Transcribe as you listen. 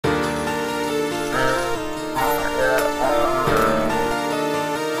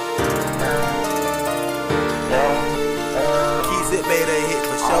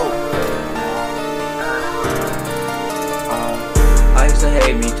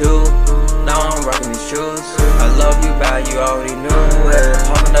hate me too. Now I'm rocking these shoes. I love you bad, you already knew it.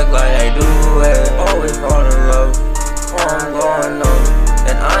 Hopping the glide, I do it. Always fall in love. I'm going on,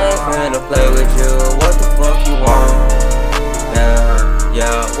 and I ain't finna play with you. What the fuck you want?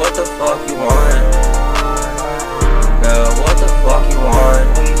 Yeah, what the fuck you want? Yeah, what the fuck you want?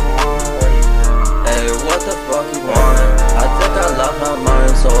 Hey, what the fuck you want? I think I lost my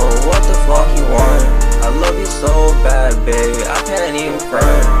mind, so what the fuck you want? I love you so bad, baby, I can't even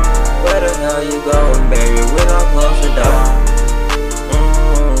front. Where the hell you going, baby? We're not close to die.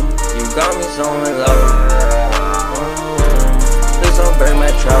 You got me so in love. Please don't break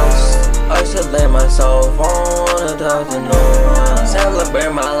my trust. Isolate myself, I don't wanna talk to no one.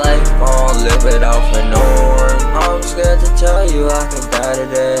 Celebrate my life, I don't live it out for no one. I'm scared to tell you I could die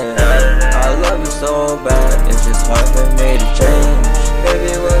today. I love you so bad, it's just hard for me to change.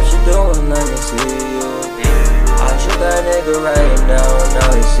 Baby, what you doing? Let me see you. I shoot that nigga right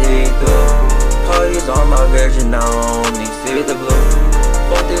now he see through. Parties on my virgin, now I only see the blue.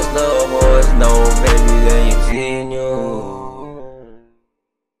 Fuck these little boys, no baby, they ain't seeing you.